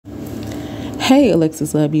Hey,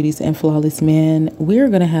 Alexus, love beauties and flawless men. We're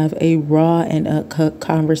going to have a raw and uncut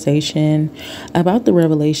conversation about the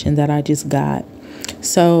revelation that I just got.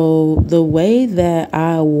 So the way that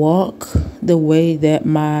I walk, the way that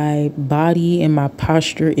my body and my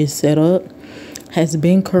posture is set up has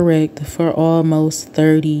been correct for almost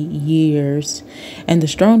 30 years. And the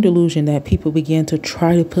strong delusion that people begin to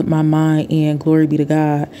try to put my mind in, glory be to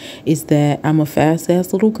God, is that I'm a fast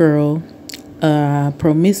ass little girl,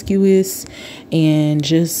 promiscuous, and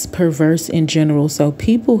just perverse in general. So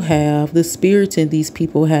the spirits in these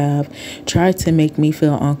people have tried to make me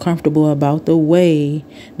feel uncomfortable about the way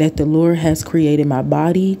that the Lord has created my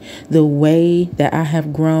body, the way that I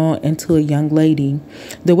have grown into a young lady,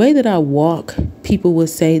 the way that I walk. People would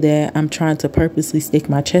say that I'm trying to purposely stick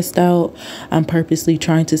my chest out. I'm purposely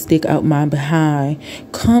trying to stick out my behind.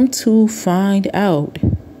 Come to find out,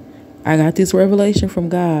 I got this revelation from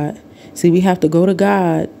God. See, we have to go to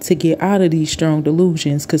God to get out of these strong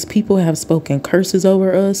delusions, because people have spoken curses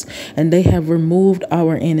over us and they have removed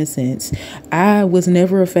our innocence. I was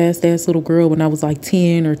never a fast ass little girl when I was like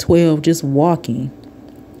 10 or 12, just walking.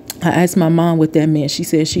 I asked my mom what that meant. She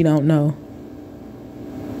said she don't know.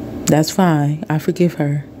 That's fine. I forgive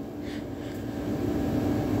her.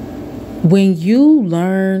 When you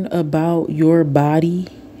learn about your body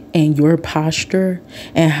and your posture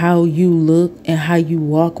and how you look and how you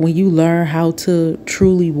walk, when you learn how to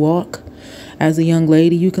truly walk as a young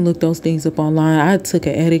lady, you can look those things up online. I took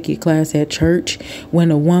an etiquette class at church.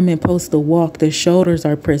 When a woman posts to walk, the shoulders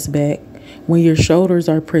are pressed back. When your shoulders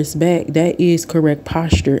are pressed back, that is correct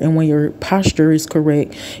posture. And when your posture is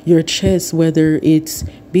correct, your chest, whether it's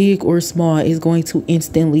big or small, is going to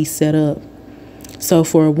instantly set up. So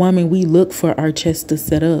for a woman, we look for our chest to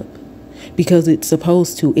set up, because it's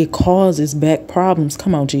supposed to. It causes back problems.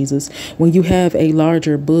 Come on, Jesus. When you have a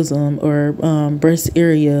larger bosom or breast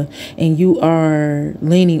area and you are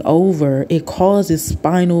leaning over, it causes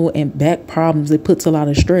spinal and back problems. It puts a lot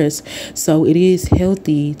of stress. So it is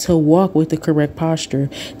healthy to walk with the correct posture.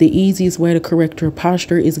 The easiest way to correct your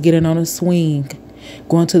posture is getting on a swing.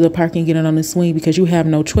 Going to the park and getting on the swing, because you have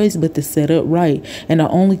no choice but to set up right. And the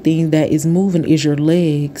only thing that is moving is your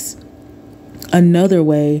legs. Another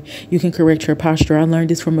way you can correct your posture, I learned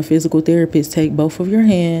this from a physical therapist. Take both of your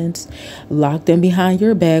hands, lock them behind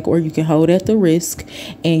your back, or you can hold at the wrist,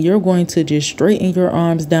 and you're going to just straighten your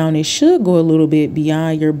arms down. It should go a little bit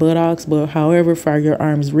beyond your buttocks, but however far your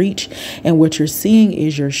arms reach. And what you're seeing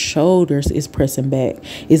is your shoulders is pressing back.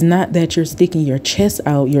 It's not that you're sticking your chest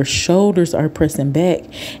out. Your shoulders are pressing back,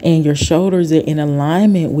 and your shoulders are in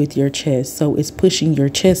alignment with your chest. So it's pushing your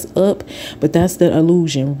chest up, but that's the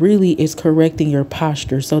illusion. Really, it's correcting your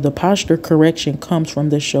posture. So the posture correction comes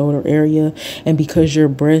from the shoulder area, and because your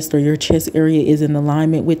breast or your chest area is in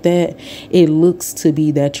alignment with that, it looks to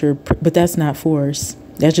be that but that's not force.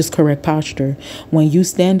 That's just correct posture. When you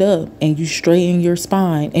stand up and you straighten your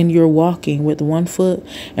spine and you're walking with one foot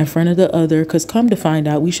in front of the other, because come to find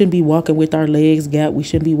out, we shouldn't be walking with our legs gapped. We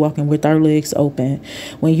shouldn't be walking with our legs open.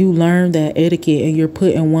 When you learn that etiquette and you're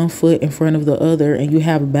putting one foot in front of the other and you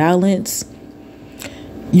have balance,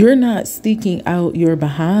 you're not sticking out your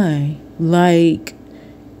behind. Like,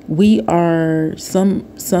 we are, some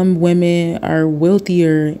women are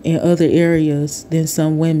wealthier in other areas than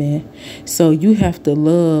some women. So you have to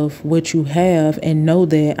love what you have and know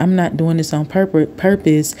that I'm not doing this on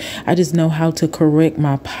purpose. I just know how to correct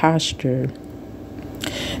my posture.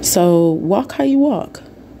 So walk how you walk.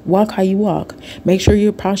 Walk how you walk. Make sure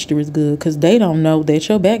your posture is good, because they don't know that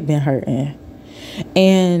your back been hurting.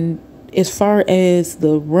 And as far as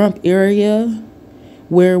the rump area,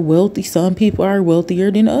 where some people are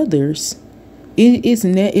wealthier than others,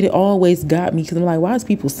 it always got me, because I'm like, why is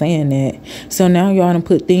people saying that? So now y'all done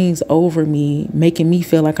put things over me, making me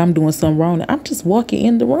feel like I'm doing something wrong. I'm just walking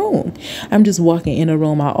in the room. I'm just walking in a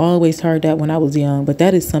room. I always heard that when I was young, but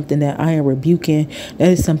that is something that I am rebuking.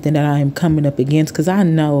 That is something that I am coming up against, because I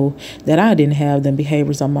know that I didn't have them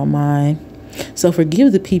behaviors on my mind. So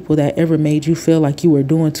forgive the people that ever made you feel like you were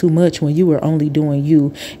doing too much when you were only doing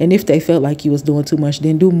you. And if they felt like you was doing too much,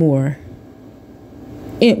 then do more.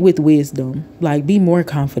 And with wisdom, like, be more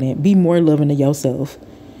confident, be more loving to yourself,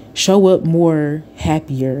 show up more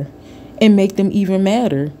happier, and make them even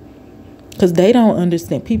madder. Because they don't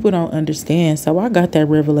understand. People don't understand. So I got that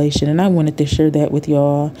revelation, and I wanted to share that with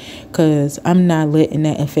y'all, because I'm not letting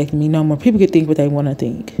that affect me no more. People can think what they want to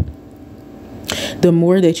think. The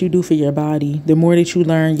more that you do for your body, the more that you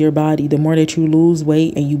learn your body, the more that you lose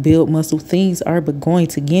weight and you build muscle, things are going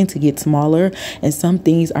to get smaller, and some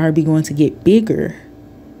things are going to get bigger.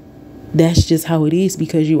 That's just how it is,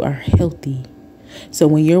 because you are healthy. So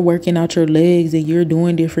when you're working out your legs and you're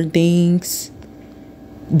doing different things,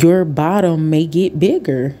 your bottom may get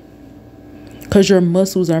bigger because your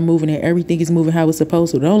muscles are moving and everything is moving how it's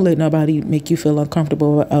supposed to. Don't let nobody make you feel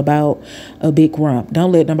uncomfortable about a big rump.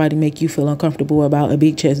 Don't let nobody make you feel uncomfortable about a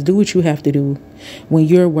big chest. Do what you have to do. When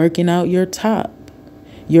you're working out your top,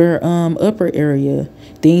 your upper area,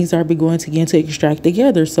 things are going to begin to extract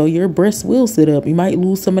together, so your breasts will sit up. You might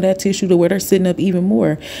lose some of that tissue to where they're sitting up even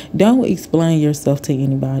more. Don't explain yourself to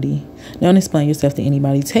anybody. Don't explain yourself to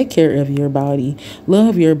anybody. Take care of your body.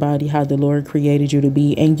 Love your body how the Lord created you to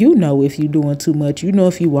be. And you know if you're doing too much. You know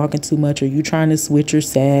if you're walking too much or you trying to switch your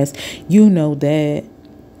sass. You know that.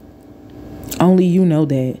 Only you know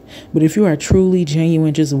that. But if you are truly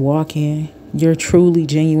genuine, just walking, you're truly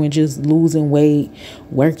genuine, just losing weight,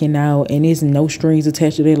 working out, and there's no strings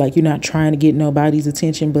attached to it. Like, you're not trying to get nobody's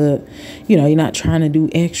attention, but, you know, you're not trying to do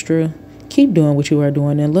extra. Keep doing what you are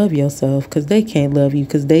doing and love yourself, because they can't love you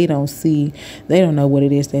because they don't know what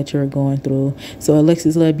it is that you're going through. So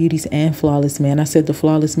Alexus love beauties and flawless man. I said the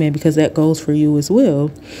flawless man because that goes for you as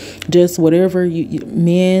well. Just whatever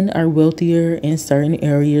men are wealthier in certain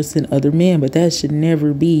areas than other men, but that should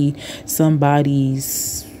never be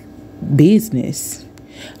somebody's business.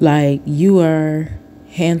 Like, you are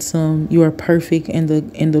handsome, you are perfect in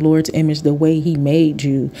the Lord's image, the way he made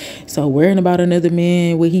you. So worrying about another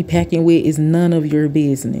man, what he packing with, is none of your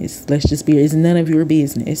business. Let's just be, it's none of your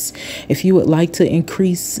business. If you would like to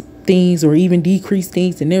increase things or even decrease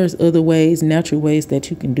things, and there's other ways, natural ways that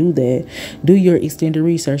you can do that. Do your extended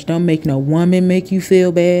research. Don't make no woman make you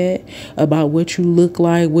feel bad about what you look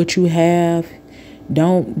like, what you have.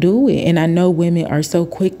 Don't do it. And I know women are so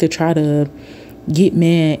quick to try to get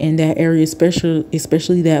men in that area,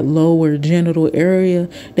 especially that lower genital area.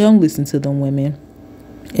 Don't listen to them women.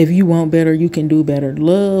 If you want better, you can do better.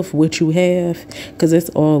 Love what you have, because that's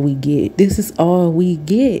all we get. This is all we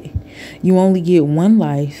get. You only get one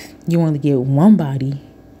life. You only get one body.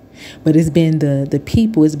 But it's been the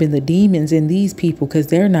people, it's been the demons in these people, because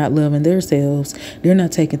they're not loving themselves. They're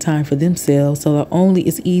not taking time for themselves. So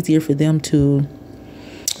it's easier for them to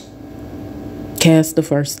cast the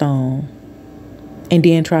first stone and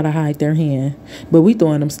then try to hide their hand. But we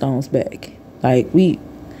throwing them stones back. Like,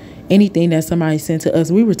 anything that somebody sent to us,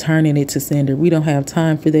 we returning it to sender. We don't have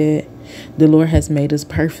time for that. The Lord has made us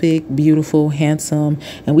perfect, beautiful, handsome,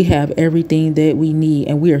 and we have everything that we need,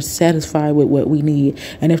 and we are satisfied with what we need.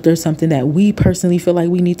 And if there's something that we personally feel like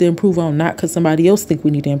we need to improve on, not because somebody else think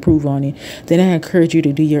we need to improve on it, then I encourage you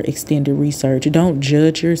to do your extended research. Don't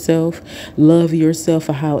judge yourself. Love yourself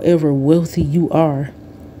for however wealthy you are.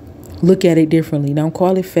 Look at it differently. Don't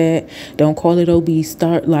call it fat. Don't call it obese.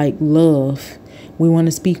 Start like love. We want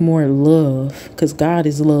to speak more love, because God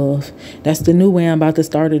is love. That's the new way I'm about to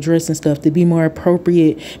start addressing stuff, to be more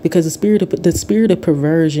appropriate, because the spirit of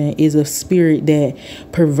perversion is a spirit that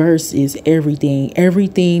perverses everything.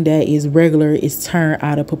 Everything that is regular is turned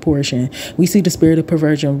out of proportion. We see the spirit of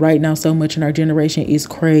perversion right now so much in our generation. Is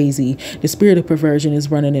crazy. The spirit of perversion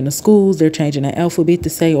is running in the schools. They're changing the alphabet to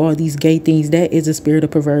say all these gay things. That is a spirit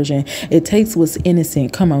of perversion. It takes what's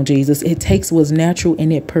innocent. Come on, Jesus. It takes what's natural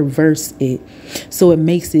and it perverts it. So it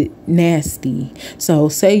makes it nasty. So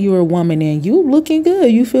say you're a woman and you looking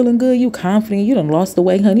good, you feeling good, you confident, you done lost the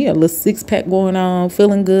weight, honey, you got a little six-pack going on,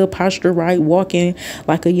 feeling good, posture right, walking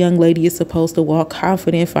like a young lady is supposed to walk,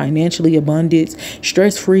 confident, financially abundant,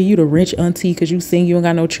 stress-free, you the rich auntie because you sing, you ain't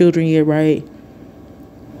got no children yet, right?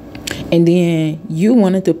 And then you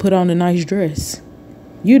wanted to put on a nice dress.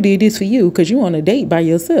 You did this for you because you on a date by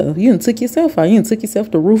yourself. You done took yourself out. You done took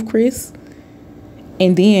yourself to Roof Chris.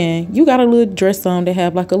 And then you got a little dress on that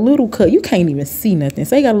have like a little cut. You can't even see nothing.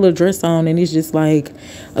 So you got a little dress on and it's just like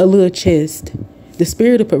a little chest. The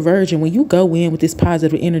spirit of perversion, when you go in with this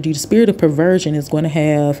positive energy, the spirit of perversion is going to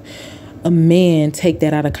have a man take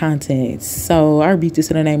that out of context. So I rebuke this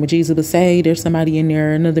in the name of Jesus. But say there's somebody in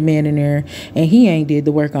there, another man in there, and he ain't did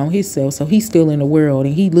the work on himself. So he's still in the world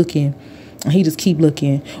and he looking. He just keep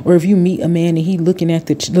looking. Or if you meet a man and he looking at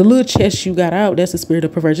the little chest you got out, that's the spirit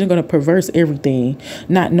of perversion. Going to perverse everything.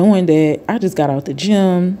 Not knowing that I just got out the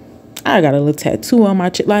gym. I got a little tattoo on my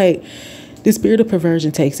chest. Like, the spirit of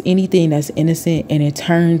perversion takes anything that's innocent and it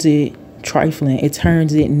turns it trifling. It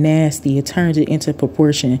turns it nasty. It turns it into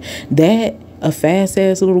proportion. That a fast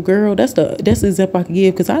ass little girl, that's the example I can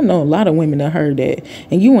give, because I know a lot of women that heard that.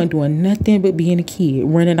 And you weren't doing nothing but being a kid,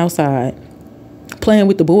 running outside, playing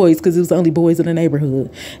with the boys, because it was the only boys in the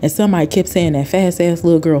neighborhood, and somebody kept saying that fast ass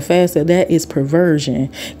little girl, faster. That is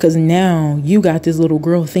perversion, because now you got this little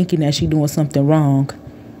girl thinking that she doing something wrong,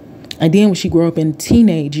 and then when she grow up in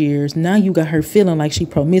teenage years, now you got her feeling like she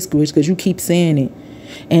promiscuous because you keep saying it.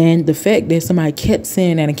 And the fact that somebody kept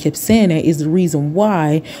saying that and kept saying that is the reason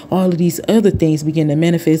why all of these other things begin to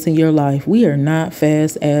manifest in your life. We are not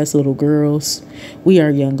fast ass little girls. We are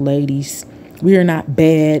young ladies. We are not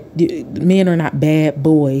bad. Men are not bad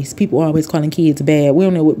boys. People are always calling kids bad. We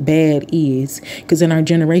don't know what bad is. Because in our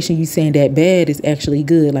generation, you saying that bad is actually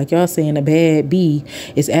good. Like y'all saying a bad B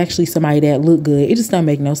is actually somebody that look good. It just don't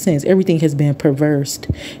make no sense. Everything has been perversed.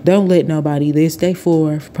 Don't let nobody this day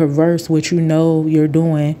forth perverse what you know you're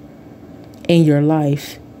doing in your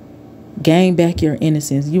life. Gain back your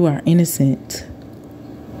innocence. You are innocent.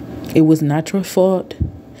 It was not your fault.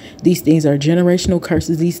 These things are generational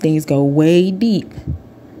curses. These things go way deep.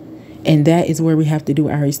 And that is where we have to do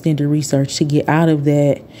our extended research to get out of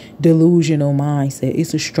that delusional mindset.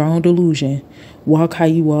 It's a strong delusion. Walk how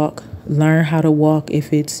you walk. Learn how to walk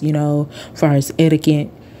if it's, far as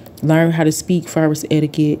etiquette. Learn how to speak far as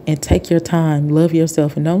etiquette. And take your time. Love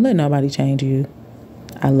yourself and don't let nobody change you.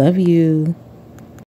 I love you.